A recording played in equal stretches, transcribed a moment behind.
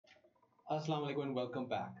Assalamu alaikum and welcome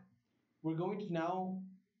back. We're going to now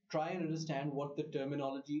try and understand what the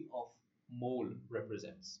terminology of mole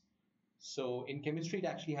represents. So, in chemistry, it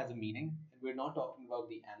actually has a meaning, and we're not talking about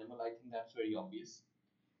the animal. I think that's very obvious.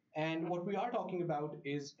 And what we are talking about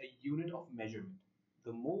is a unit of measurement.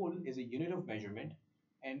 The mole is a unit of measurement,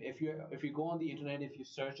 and if you go on the internet, if you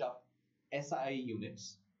search up SI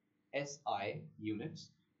units,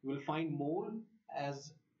 you will find mole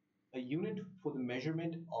as a unit for the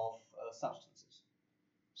measurement of substances.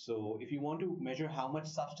 So if you want to measure how much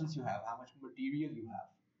substance you have, how much material you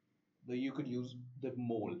have, you could use the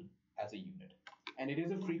mole as a unit. And it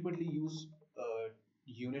is a frequently used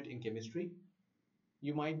unit in chemistry.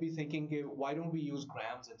 You might be thinking, "Okay, why don't we use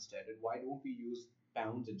grams instead? And why don't we use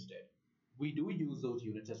pounds instead?" We do use those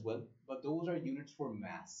units as well, but those are units for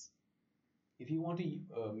mass. If you want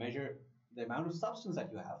to measure the amount of substance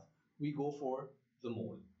that you have, we go for the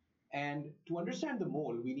mole. And to understand the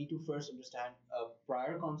mole, we need to first understand a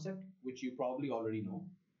prior concept, which you probably already know.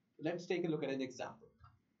 Let's take a look at an example.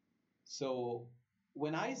 So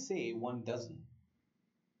when I say 1 dozen,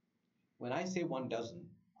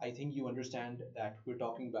 I think you understand that we're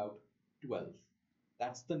talking about 12.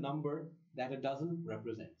 That's the number that a dozen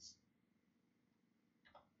represents.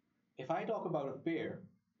 If I talk about a pair,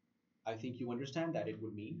 I think you understand that it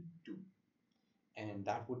would mean 2. And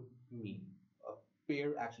that would mean a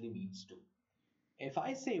pair actually means 2. If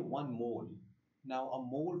I say 1 mole, now a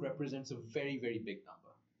mole represents a very, very big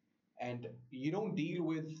number. And you don't deal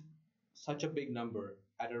with such a big number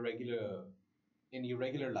in your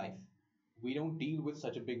regular life. We don't deal with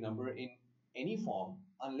such a big number in any form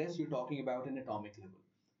unless you're talking about an atomic level.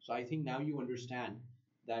 So I think now you understand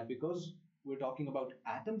that because we're talking about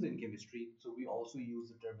atoms in chemistry, so we also use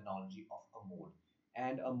the terminology of a mole.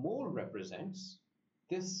 And a mole represents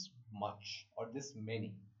this much or this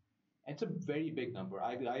many. It's a very big number.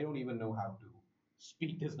 I don't even know how to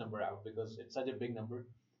speak this number out because it's such a big number.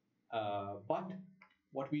 But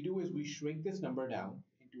what we do is we shrink this number down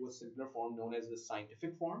into a simpler form known as the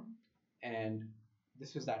scientific form. And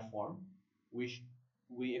this is that form.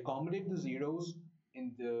 We accommodate the zeros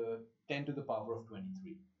in the 10 to the power of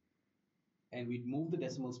 23. And we move the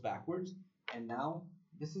decimals backwards. And now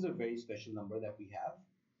this is a very special number that we have.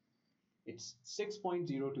 It's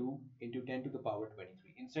 6.02 into 10 to the power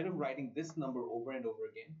 23. Instead of writing this number over and over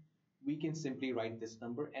again, we can simply write this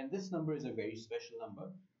number. And this number is a very special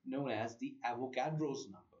number known as the Avogadro's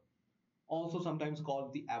number, also sometimes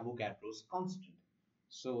called the Avogadro's constant.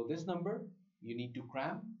 So this number you need to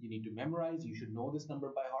cram, you need to memorize, you should know this number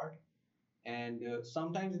by heart. And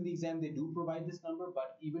sometimes in the exam they do provide this number,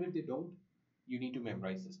 but even if they don't, you need to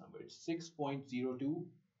memorize this number. It's 6.02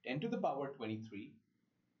 10 to the power 23.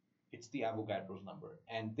 It's the Avogadro's number.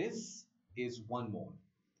 And this is 1 mole.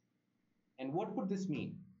 And what would this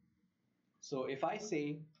mean? So if I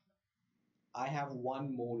say I have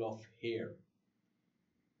 1 mole of hair,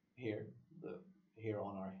 the hair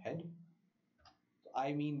on our head,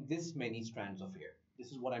 I mean this many strands of hair.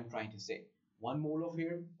 This is what I'm trying to say. 1 mole of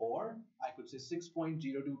hair, or I could say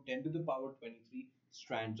 6.02 10 to the power 23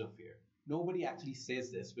 strands of hair. Nobody actually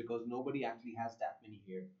says this because nobody actually has that many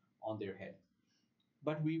hair on their head.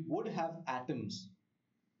 But we would have atoms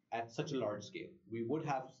at such a large scale. We would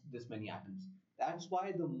have this many atoms. That's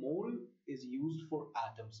why the mole is used for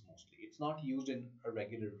atoms mostly. It's not used in a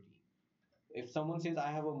regular routine. If someone says, I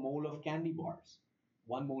have a mole of candy bars,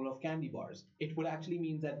 1 mole of candy bars, it would actually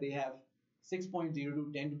mean that they have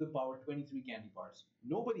 6.02 10 to the power 23 candy bars.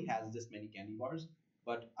 Nobody has this many candy bars,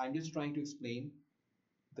 but I'm just trying to explain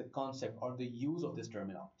the concept or the use of this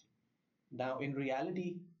terminology. Now, in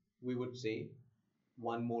reality, we would say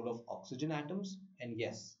 1 mole of oxygen atoms, and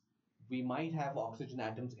yes, we might have oxygen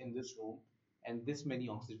atoms in this room and this many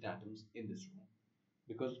oxygen atoms in this room,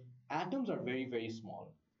 because atoms are very, very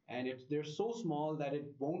small, and they're so small that it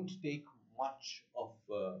won't take much of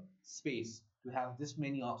space to have this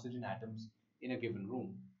many oxygen atoms in a given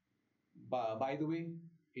room. By the way,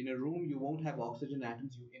 in a room you won't have oxygen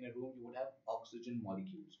atoms. In a room you would have oxygen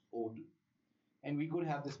molecules, O2, and we could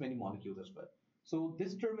have this many molecules as well. So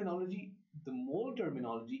this terminology, the mole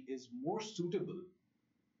terminology, is more suitable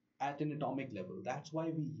at an atomic level. That's why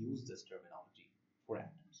we use this terminology for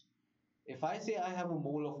atoms. If I say I have a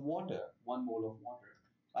mole of water, 1 mole of water,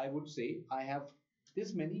 I would say I have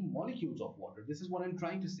this many molecules of water. This is what I'm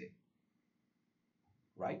trying to say,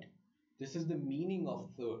 right? This is the meaning of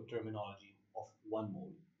the terminology of 1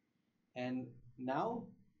 mole. And now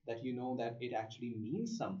that you know that it actually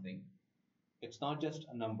means something, it's not just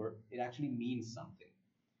a number, it actually means something.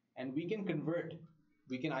 And we can convert.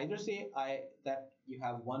 We can either say that you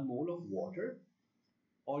have 1 mole of water,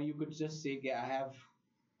 or you could just say, I have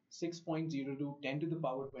 6.0 to 10 to the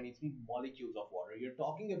power 23 molecules of water. You're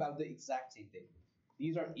talking about the exact same thing.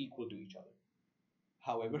 These are equal to each other.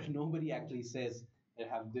 However, nobody actually says I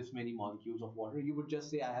have this many molecules of water. You would just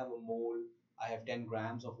say I have a mole, I have 10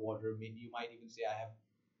 grams of water. Maybe you might even say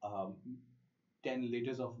I have 10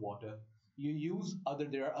 liters of water. You use other,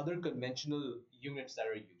 there are other conventional units that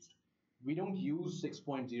are used. We don't use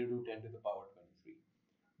 6.0 to 10 to the power 23.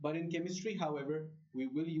 But in chemistry, however, we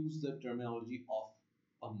will use the terminology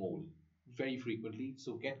of a mole very frequently.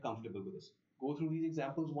 So get comfortable with this. Go through these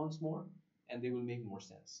examples once more and they will make more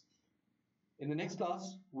sense. In the next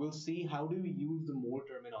class, we'll see how do we use the mole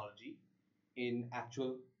terminology in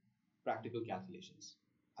actual practical calculations.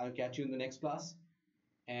 I'll catch you in the next class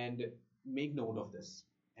and make note of this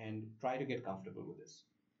and try to get comfortable with this.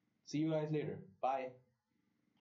 See you guys later. Bye.